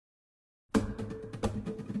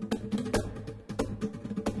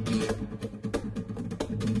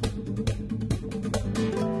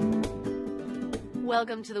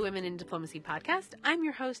Welcome to the Women in Diplomacy podcast. I'm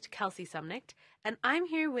your host, Kelsey Sumnicht, and I'm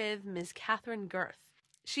here with Ms. Catherine Gerth.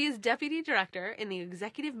 She is Deputy Director in the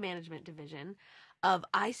Executive Management Division of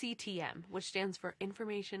ICTM, which stands for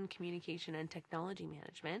Information, Communication, and Technology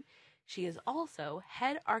Management. She is also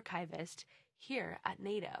Head Archivist here at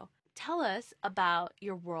NATO. Tell us about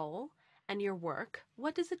your role and your work.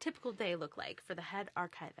 What does a typical day look like for the Head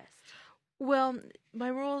Archivist? Well, my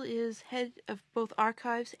role is head of both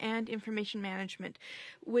archives and information management,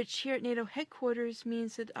 which here at NATO headquarters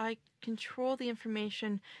means that I control the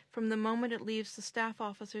information from the moment it leaves the staff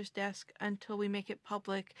officer's desk until we make it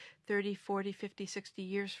public 30, 40, 50, 60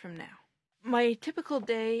 years from now. My typical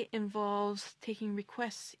day involves taking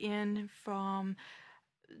requests in from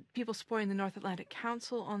people supporting the North Atlantic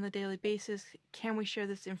Council on a daily basis. Can we share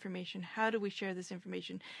this information? How do we share this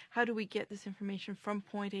information? How do we get this information from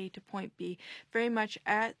point A to point B? Very much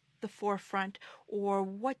at the forefront. Or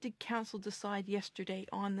what did Council decide yesterday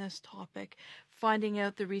on this topic? Finding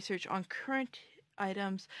out the research on current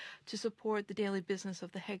items to support the daily business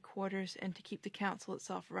of the headquarters and to keep the Council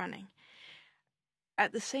itself running.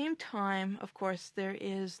 At the same time, of course, there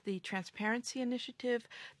is the transparency initiative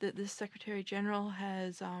that the Secretary General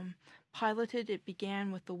has piloted. It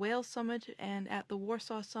began with the Wales Summit, and at the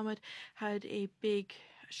Warsaw Summit had a big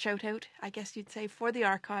shout out, I guess you'd say, for the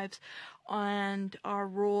archives and our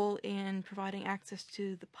role in providing access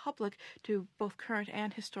to the public to both current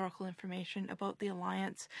and historical information about the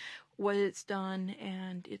Alliance, what it's done,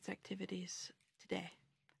 and its activities today.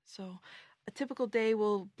 So a typical day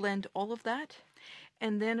will blend all of that.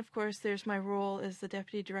 And then, of course, there's my role as the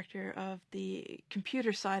Deputy Director of the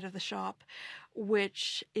computer side of the shop,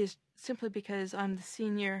 which is simply because I'm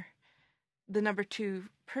the number 2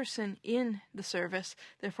 person in the service.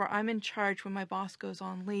 Therefore, I'm in charge when my boss goes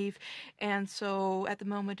on leave. And so at the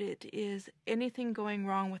moment, it is anything going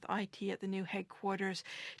wrong with IT at the new headquarters.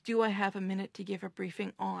 Do I have a minute to give a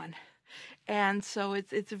briefing on? And so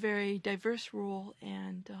it's a very diverse role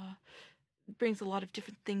and brings a lot of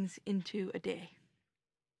different things into a day.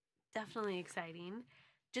 Definitely exciting.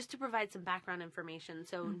 Just to provide some background information,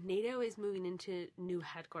 so NATO is moving into new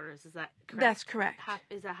headquarters. Is that correct? That's correct.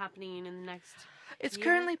 Is that happening in the next It's year?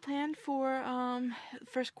 currently planned for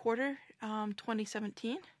first quarter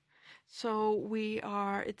 2017. So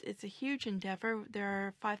it's a huge endeavor. There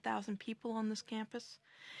are 5,000 people on this campus,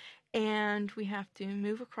 and we have to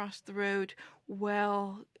move across the road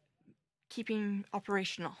while keeping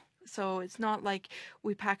operational. So it's not like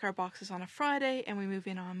we pack our boxes on a Friday and we move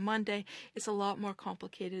in on Monday. It's a lot more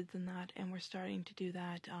complicated than that, and we're starting to do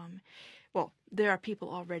that. Well, there are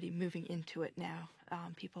people already moving into it now.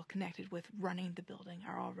 People connected with running the building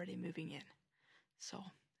are already moving in. So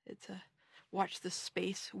it's watch this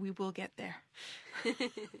space. We will get there.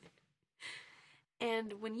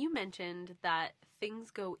 And when you mentioned that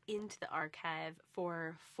things go into the archive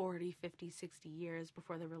for 40, 50, 60 years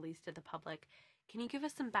before they're released to the public, can you give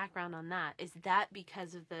us some background on that? Is that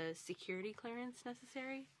because of the security clearance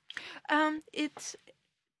necessary? It's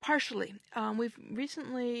partially. We've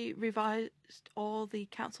recently revised all the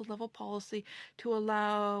council level policy to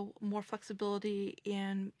allow more flexibility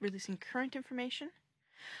in releasing current information.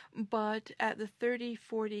 But at the 30,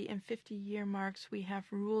 40, and 50 year marks, we have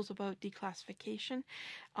rules about declassification.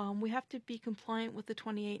 We have to be compliant with the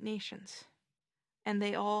 28 nations, and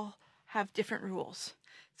they all have different rules.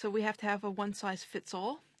 So we have to have a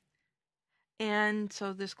one-size-fits-all. And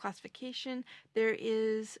so there's classification. There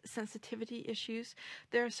is sensitivity issues.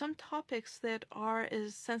 There are some topics that are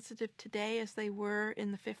as sensitive today as they were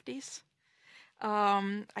in the 50s.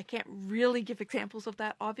 I can't really give examples of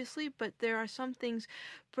that, obviously, but there are some things,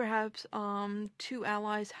 perhaps 2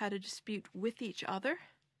 allies had a dispute with each other.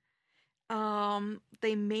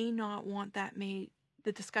 They may not want that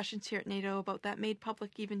the discussions here at NATO about that made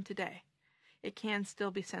public even today. It can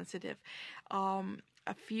still be sensitive.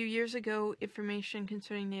 A few years ago, information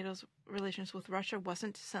concerning NATO's relations with Russia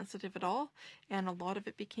wasn't sensitive at all, and a lot of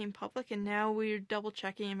it became public, and now we're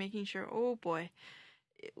double-checking and making sure, oh boy,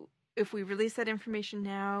 if we release that information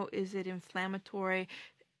now, is it inflammatory?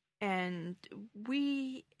 And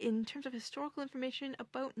in terms of historical information,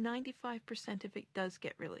 about 95% of it does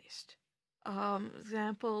get released.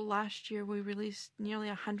 Example, last year we released nearly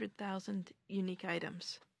 100,000 unique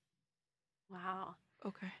items. Wow.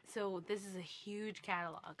 Okay. So this is a huge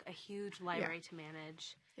catalog, a huge library to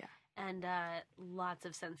manage. Yeah. And lots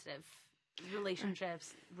of sensitive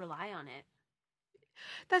relationships rely on it.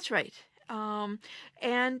 That's right.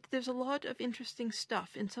 And there's a lot of interesting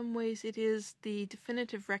stuff. In some ways, it is the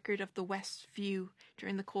definitive record of the West's view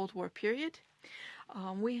during the Cold War period.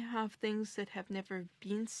 We have things that have never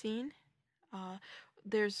been seen.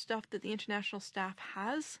 There's stuff that the international staff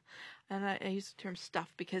has, and I use the term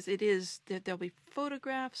stuff because it is, there'll be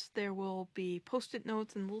photographs, there will be post-it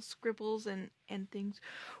notes and little scribbles and things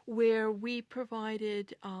where we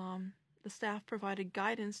provided, the staff provided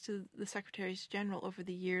guidance to the Secretaries General over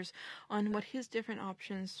the years on what his different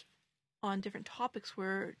options on different topics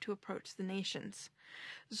were to approach the nations.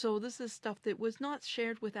 So this is stuff that was not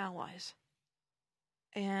shared with allies.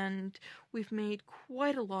 And we've made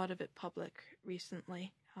quite a lot of it public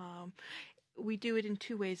recently. We do it in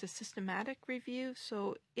two ways: a systematic review.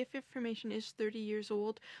 So if information is 30 years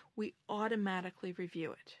old, we automatically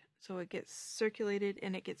review it. So it gets circulated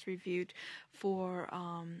and it gets reviewed for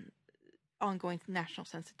ongoing national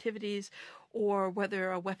sensitivities, or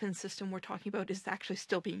whether a weapon system we're talking about is actually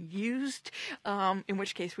still being used, in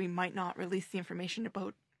which case we might not release the information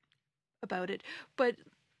about it. But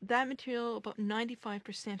that material, about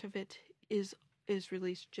 95% of it is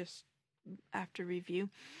released just after review.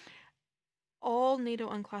 All NATO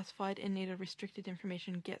unclassified and NATO restricted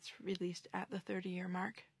information gets released at the 30-year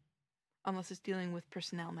mark, unless it's dealing with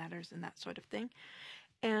personnel matters and that sort of thing.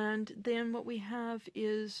 And then what we have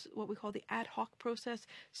is what we call the ad hoc process,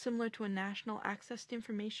 similar to a national access to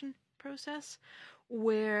information process,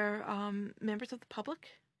 where members of the public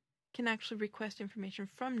can actually request information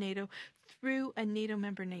from NATO through a NATO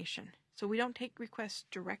member nation. So we don't take requests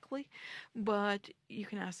directly, but you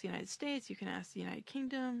can ask the United States, you can ask the United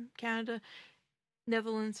Kingdom, Canada,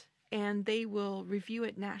 Netherlands, and they will review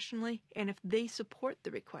it nationally. And if they support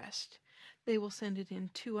the request, they will send it in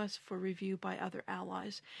to us for review by other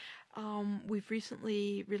allies. We've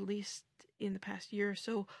recently released, in the past year or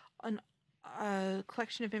so, a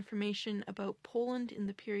collection of information about Poland in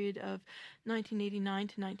the period of 1989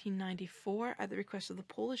 to 1994 at the request of the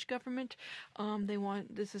Polish government.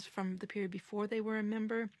 This is from the period before they were a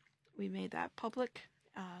member. We made that public,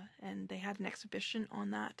 and they had an exhibition on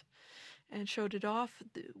that and showed it off.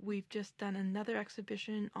 We've just done another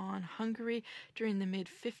exhibition on Hungary during the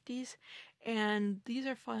mid-50s, and these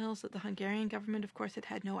are files that the Hungarian government, of course,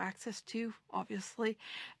 had no access to, obviously,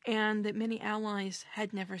 and that many allies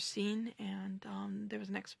had never seen, and there was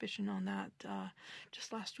an exhibition on that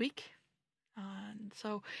just last week.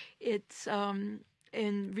 So it's,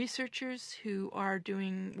 and researchers who are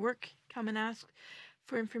doing work come and ask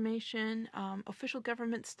for information. Official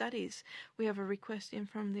government studies. We have a request in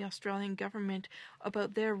from the Australian government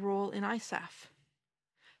about their role in ISAF.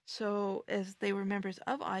 So as they were members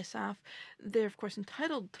of ISAF, they're of course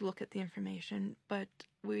entitled to look at the information, but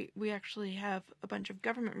we actually have a bunch of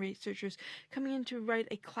government researchers coming in to write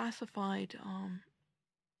a classified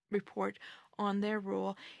report on their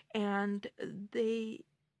role, and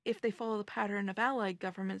if they follow the pattern of allied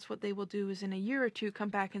governments, what they will do is in a year or two come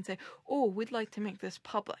back and say, oh, we'd like to make this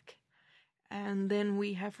public. And then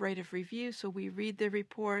we have right of review, so we read their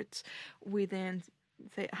reports. We then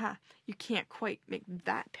say, you can't quite make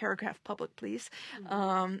that paragraph public, please.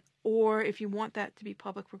 Mm-hmm. Or if you want that to be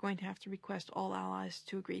public, we're going to have to request all allies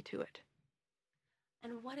to agree to it.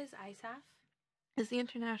 And what is ISAF? It's the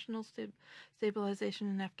International Stabilization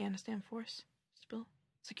in Afghanistan Force.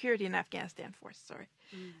 Security in Afghanistan Force, sorry.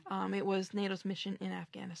 Mm. It was NATO's mission in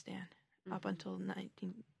Afghanistan up until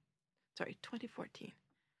 2014.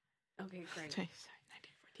 Okay, great. Sorry,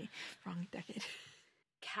 1914. Wrong decade.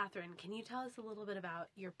 Catherine, can you tell us a little bit about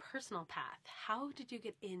your personal path? How did you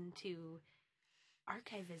get into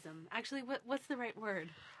archivism? Actually, what's the right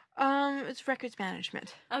word? It's records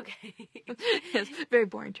management. Okay. Yes, very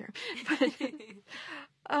boring term. But,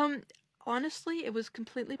 honestly, it was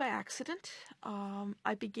completely by accident.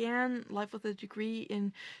 I began life with a degree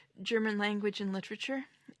in German language and literature.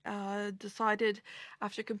 Decided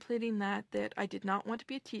after completing that I did not want to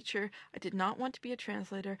be a teacher, I did not want to be a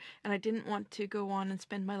translator, and I didn't want to go on and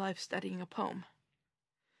spend my life studying a poem.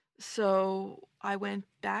 So I went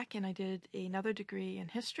back and I did another degree in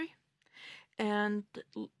history. And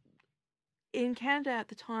in Canada at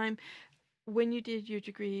the time, when you did your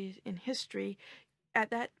degree in history, at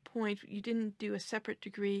that point, you didn't do a separate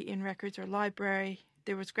degree in records or library.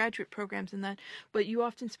 There was graduate programs in that, but you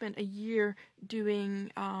often spent a year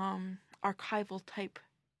doing archival type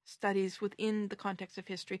studies within the context of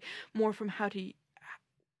history, more from how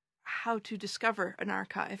to discover an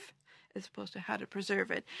archive as opposed to how to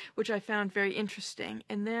preserve it, which I found very interesting.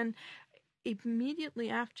 And then immediately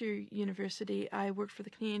after university, I worked for the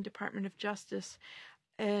Canadian Department of Justice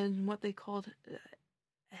and what they called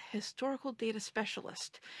historical data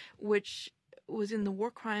specialist, which was in the war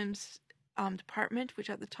crimes department, which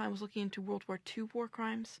at the time was looking into World War II war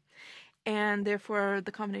crimes. And therefore,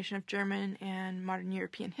 the combination of German and modern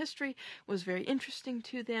European history was very interesting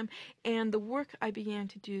to them. And the work I began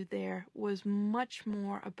to do there was much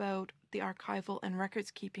more about the archival and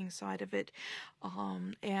records keeping side of it,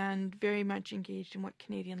 and very much engaged in what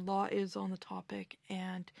Canadian law is on the topic,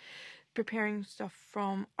 and preparing stuff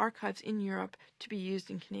from archives in Europe to be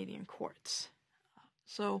used in Canadian courts.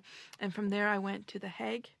 So, and from there I went to The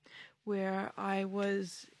Hague, where I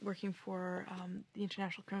was working for the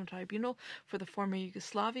International Criminal Tribunal for the former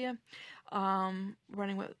Yugoslavia,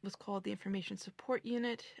 running what was called the Information Support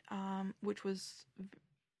Unit, which was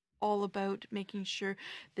all about making sure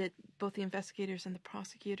that both the investigators and the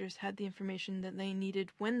prosecutors had the information that they needed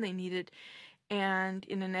when they needed, and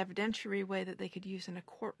in an evidentiary way that they could use in a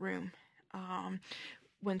courtroom.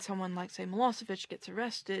 When someone like, say, Milosevic gets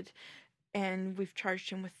arrested and we've charged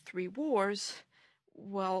him with 3 wars,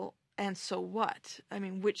 well, and so what? I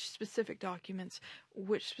mean, which specific documents,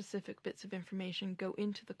 which specific bits of information go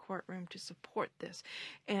into the courtroom to support this?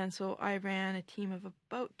 And so I ran a team of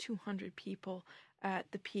about 200 people at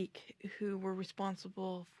the peak who were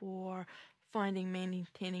responsible for finding,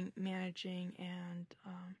 maintaining, managing, and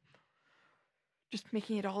just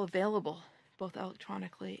making it all available, both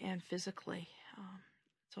electronically and physically.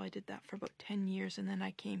 So I did that for about 10 years, and then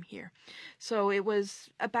I came here. So it was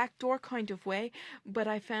a backdoor kind of way, but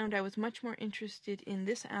I found I was much more interested in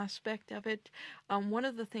this aspect of it. One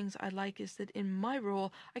of the things I like is that in my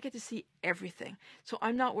role, I get to see everything. So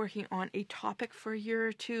I'm not working on a topic for a year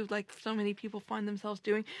or two, like so many people find themselves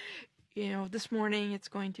doing. You know, this morning it's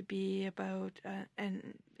going to be about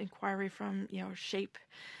an inquiry from, SHAPE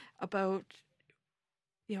about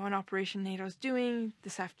an operation NATO's doing.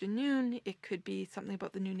 This afternoon, it could be something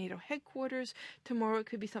about the new NATO headquarters. Tomorrow, it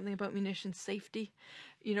could be something about munitions safety.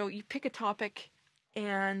 You pick a topic,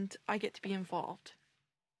 and I get to be involved,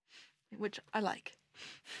 which I like.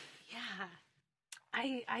 Yeah.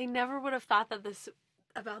 I never would have thought that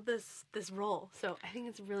this role. So I think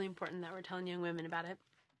it's really important that we're telling young women about it.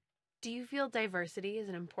 Do you feel diversity is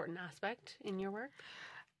an important aspect in your work?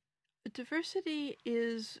 Diversity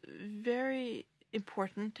is very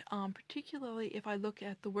important, particularly if I look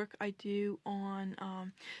at the work I do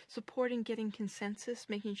on supporting getting consensus,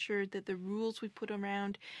 making sure that the rules we put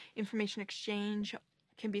around information exchange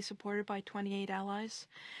can be supported by 28 allies,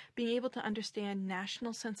 being able to understand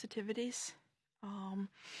national sensitivities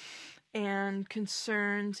and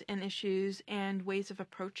concerns and issues and ways of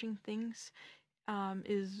approaching things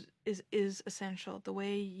is essential. The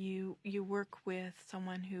way you work with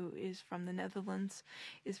someone who is from the Netherlands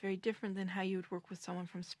is very different than how you would work with someone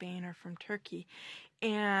from Spain or from Turkey.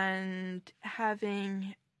 And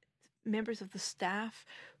having members of the staff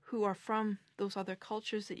who are from those other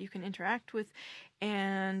cultures that you can interact with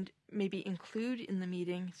and maybe include in the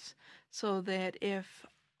meetings, so that if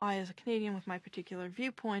I, as a Canadian with my particular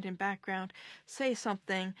viewpoint and background, say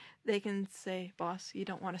something, they can say, "Boss, you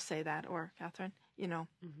don't want to say that," or "Catherine,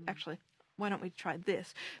 actually, why don't we try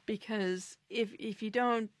this?" Because if you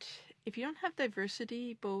don't have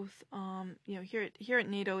diversity, both here at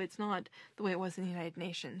NATO, it's not the way it was in the United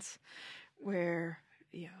Nations, where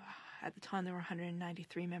at the time there were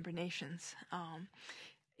 193 member nations.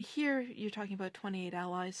 Here you're talking about 28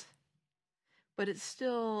 allies. But it's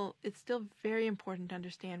still very important to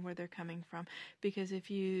understand where they're coming from, because if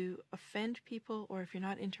you offend people or if you're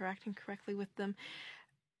not interacting correctly with them,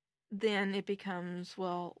 then it becomes,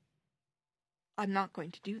 well, I'm not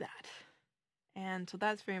going to do that. And so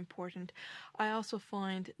that's very important. I also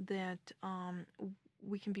find that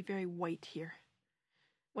we can be very white here,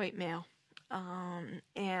 white male.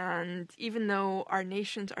 And even though our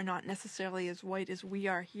nations are not necessarily as white as we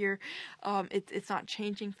are here, it's not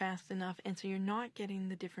changing fast enough. And so you're not getting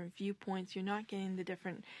the different viewpoints. You're not getting the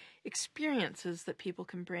different experiences that people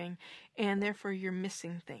can bring. And therefore you're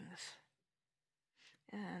missing things.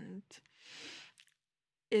 And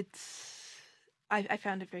I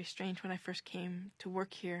found it very strange when I first came to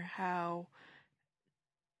work here how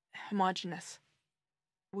homogenous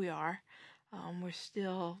we are. We're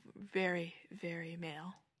still very, very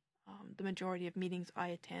male. The majority of meetings I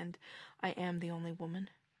attend, I am the only woman,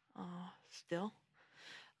 still.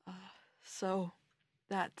 So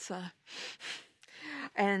that's,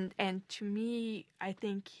 and to me, I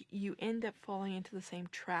think you end up falling into the same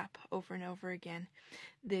trap over and over again,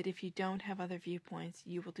 that if you don't have other viewpoints,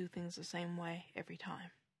 you will do things the same way every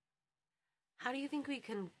time. How do you think we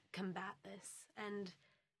can combat this? And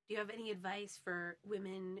do you have any advice for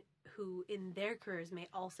women who in their careers may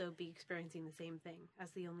also be experiencing the same thing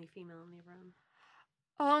as the only female in the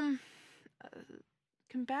room?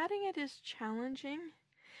 Combating it is challenging.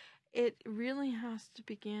 It really has to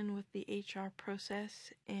begin with the HR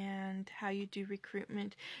process and how you do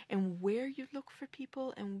recruitment and where you look for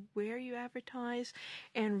people and where you advertise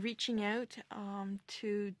and reaching out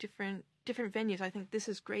to different venues. I think this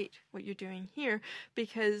is great what you're doing here,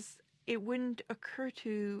 because it wouldn't occur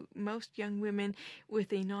to most young women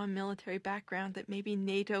with a non-military background that maybe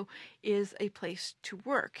NATO is a place to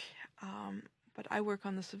work. But I work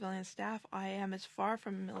on the civilian staff. I am as far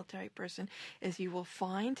from a military person as you will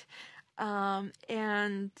find.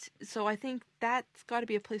 And so I think that's got to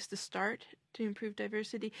be a place to start to improve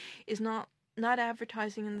diversity, is not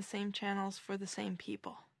advertising in the same channels for the same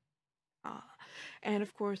people. And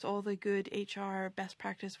of course, all the good HR best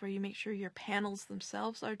practice where you make sure your panels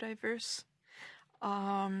themselves are diverse.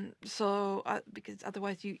 Because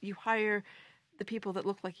otherwise you hire the people that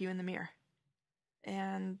look like you in the mirror.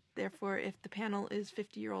 And therefore, if the panel is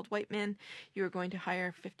 50-year-old white men, you are going to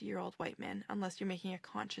hire 50-year-old white men, unless you're making a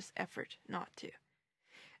conscious effort not to.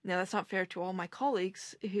 Now, that's not fair to all my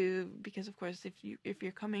colleagues because of course, if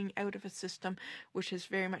you're coming out of a system which has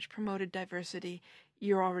very much promoted diversity,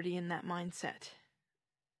 you're already in that mindset.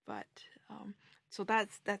 But so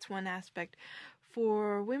that's one aspect.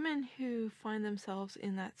 For women who find themselves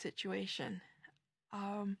in that situation,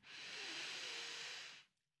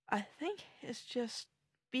 I think it's just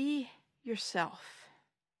be yourself.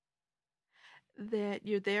 That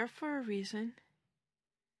you're there for a reason,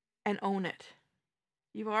 and own it.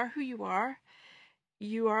 You are who you are.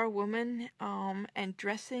 You are a woman, and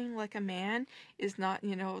dressing like a man is not,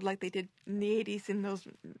 like they did in the 80s in those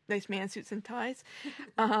nice man suits and ties,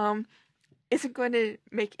 isn't going to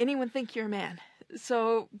make anyone think you're a man.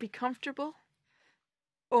 So be comfortable.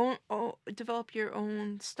 Develop your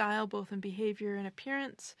own style, both in behavior and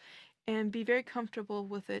appearance, and be very comfortable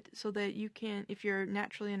with it so that you can, if you're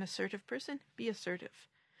naturally an assertive person, be assertive.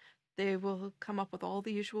 They will come up with all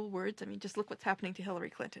the usual words. I mean, just look what's happening to Hillary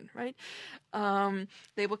Clinton, right?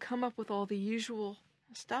 They will come up with all the usual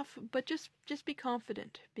stuff, but just be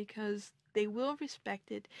confident, because they will respect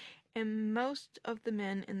it. And most of the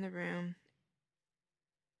men in the room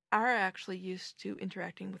are actually used to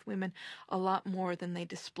interacting with women a lot more than they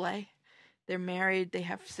display. They're married, they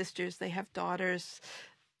have sisters, they have daughters.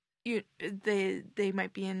 They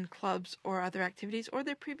might be in clubs or other activities, or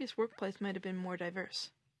their previous workplace might have been more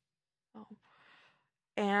diverse.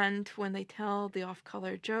 And when they tell the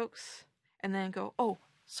off-color jokes and then go, "Oh,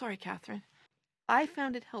 sorry, Catherine." I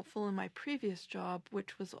found it helpful in my previous job,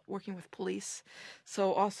 which was working with police,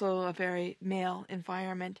 so also a very male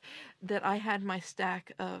environment, that I had my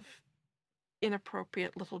stack of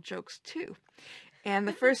inappropriate little jokes too. And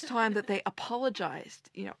the first time that they apologized,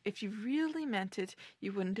 if you really meant it,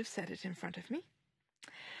 you wouldn't have said it in front of me.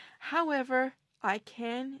 However, I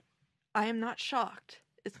am not shocked.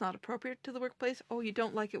 It's not appropriate to the workplace. Oh, you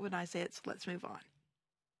don't like it when I say it, so let's move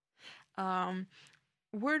on.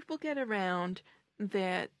 Word will get around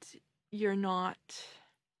that you're not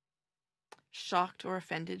shocked or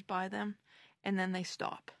offended by them, and then they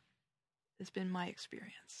stop. It's been my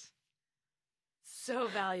experience. So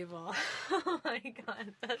valuable. Oh my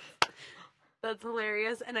God. That's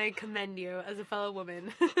hilarious, and I commend you as a fellow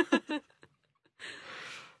woman.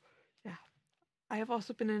 Yeah. I have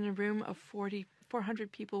also been in a room of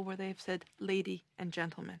 400 people where they've said lady and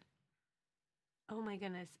gentleman. Oh my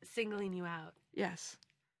goodness. Singling you out. Yes.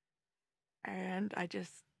 And I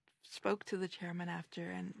just spoke to the chairman after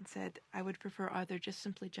and said I would prefer either just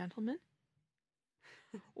simply gentlemen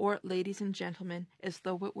or ladies and gentlemen, as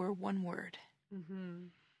though it were one word. Mm-hmm.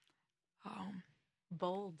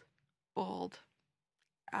 Bold.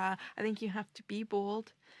 I think you have to be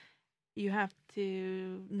bold. You have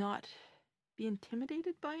to not be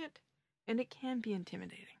intimidated by it. And it can be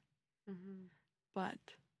intimidating. Mm-hmm. But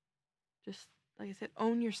just, like I said,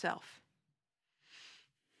 own yourself.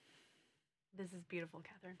 This is beautiful,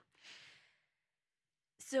 Catherine.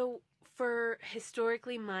 So, for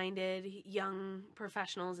historically minded young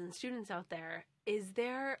professionals and students out there, is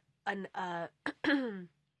there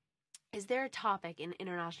is there a topic in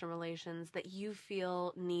international relations that you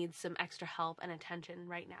feel needs some extra help and attention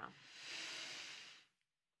right now?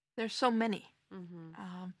 There's so many.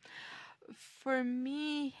 Mm-hmm. For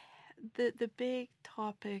me, the big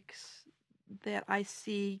topics that I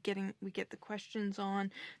see we get the questions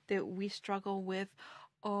on, that we struggle with,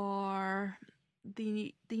 are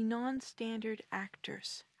the non-standard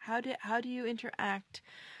actors. How do you interact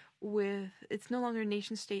with? It's no longer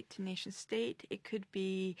nation state to nation state. It could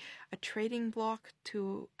be a trading bloc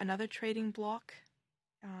to another trading bloc.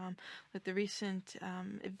 Like the recent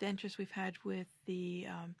adventures we've had with the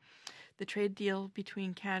trade deal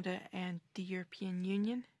between Canada and the European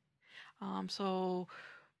Union. So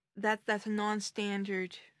that's a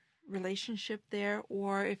non-standard relationship there.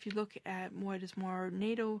 Or if you look at what is more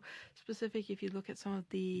NATO specific, if you look at some of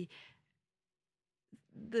the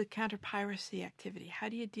counter piracy activity, how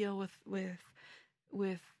do you deal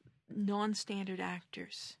with non-standard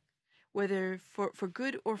actors, whether for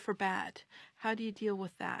good or for bad? How do you deal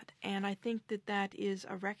with that? And I think that is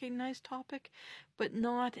a recognized topic, but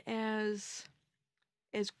not as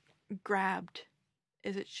grabbed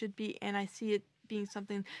as it should be. And I see it being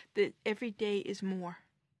something that every day is more.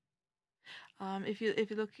 If you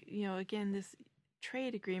look, again, this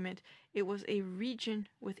trade agreement, it was a region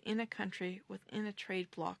within a country, within a trade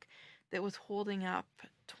bloc, that was holding up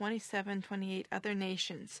 27, 28 other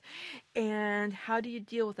nations. And how do you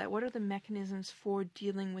deal with that? What are the mechanisms for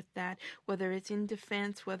dealing with that, whether it's in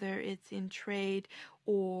defense, whether it's in trade,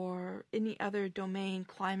 or any other domain,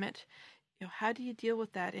 climate? How do you deal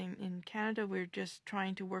with that? In Canada, we're just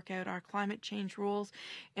trying to work out our climate change rules.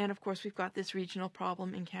 And of course, we've got this regional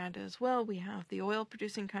problem in Canada as well. We have the oil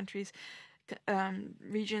producing countries,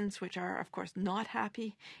 regions which are, of course, not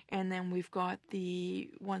happy. And then we've got the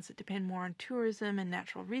ones that depend more on tourism and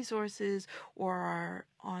natural resources, or are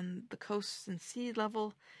on the coasts and sea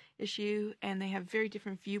level issue. And they have very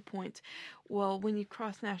different viewpoints. Well, when you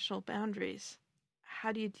cross national boundaries,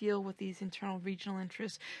 how do you deal with these internal regional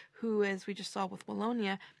interests who, as we just saw with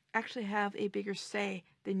Wallonia, actually have a bigger say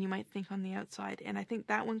than you might think on the outside? And I think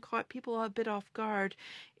that one caught people a bit off guard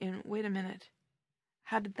in, wait a minute,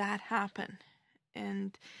 how did that happen?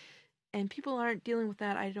 And people aren't dealing with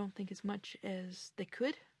that, I don't think, as much as they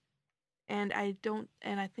could. And I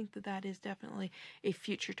think that is definitely a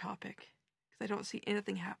future topic, because I don't see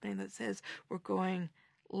anything happening that says we're going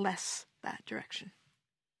less that direction.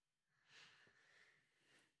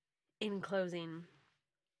 In closing,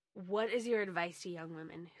 what is your advice to young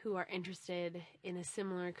women who are interested in a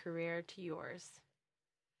similar career to yours?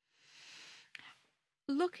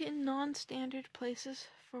 Look in non-standard places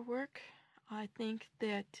for work. I think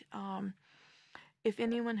that if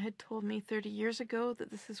anyone had told me 30 years ago that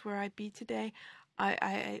this is where I'd be today,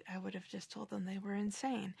 I would have just told them they were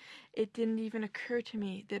insane. It didn't even occur to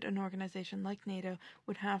me that an organization like NATO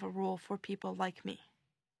would have a role for people like me.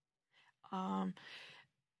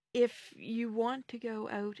 If you want to go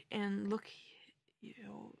out and look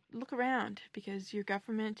around, because your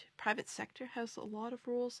government, private sector has a lot of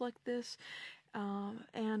rules like this,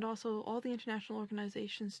 and also all the international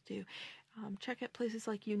organizations do. Check out places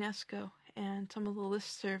like UNESCO and some of the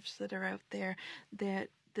listservs that are out there that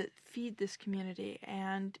feed this community,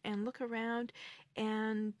 and look around,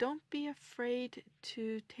 and don't be afraid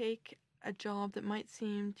to take a job that might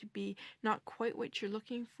seem to be not quite what you're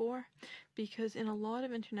looking for, because in a lot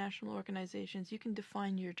of international organizations you can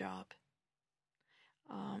define your job.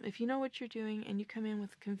 If you know what you're doing and you come in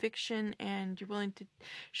with conviction and you're willing to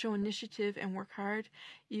show initiative and work hard,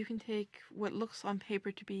 you can take what looks on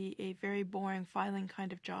paper to be a very boring filing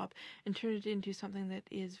kind of job and turn it into something that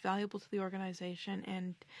is valuable to the organization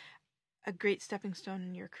and a great stepping stone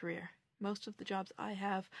in your career. Most of the jobs I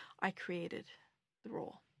have, I created the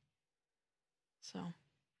role. So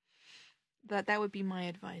that would be my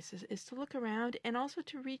advice, is to look around and also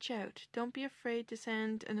to reach out. Don't be afraid to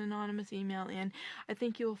send an anonymous email in. I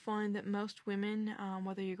think you'll find that most women,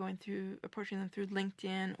 whether you're approaching them through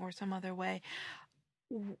LinkedIn or some other way,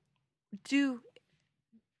 do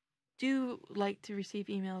like to receive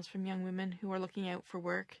emails from young women who are looking out for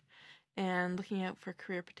work and looking out for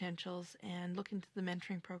career potentials, and look into the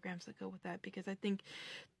mentoring programs that go with that, because I think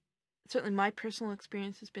certainly my personal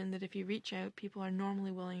experience has been that if you reach out, people are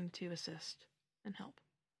normally willing to assist and help.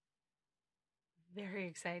 Very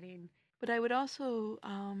exciting. But I would also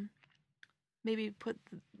maybe put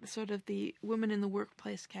sort of the women in the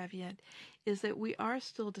workplace caveat, is that we are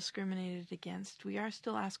still discriminated against. We are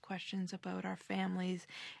still asked questions about our families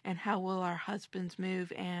and how will our husbands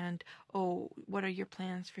move, and what are your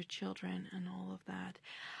plans for children, and all of that.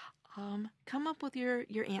 Come up with your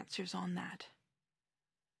answers on that.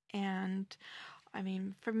 And I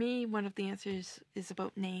mean, for me, one of the answers is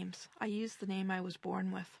about names. I use the name I was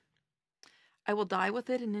born with. I will die with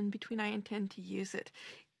it, and in between I intend to use it.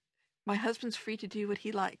 My husband's free to do what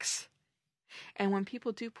he likes. And when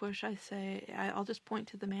people do push, I'll just point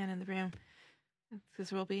to the man in the room,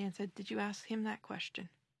 because will be, and said, did you ask him that question?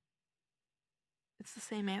 It's the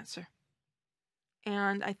same answer.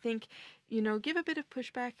 And I think, give a bit of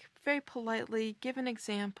pushback very politely, give an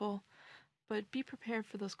example, but be prepared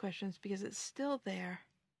for those questions, because it's still there.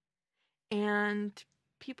 And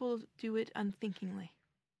people do it unthinkingly.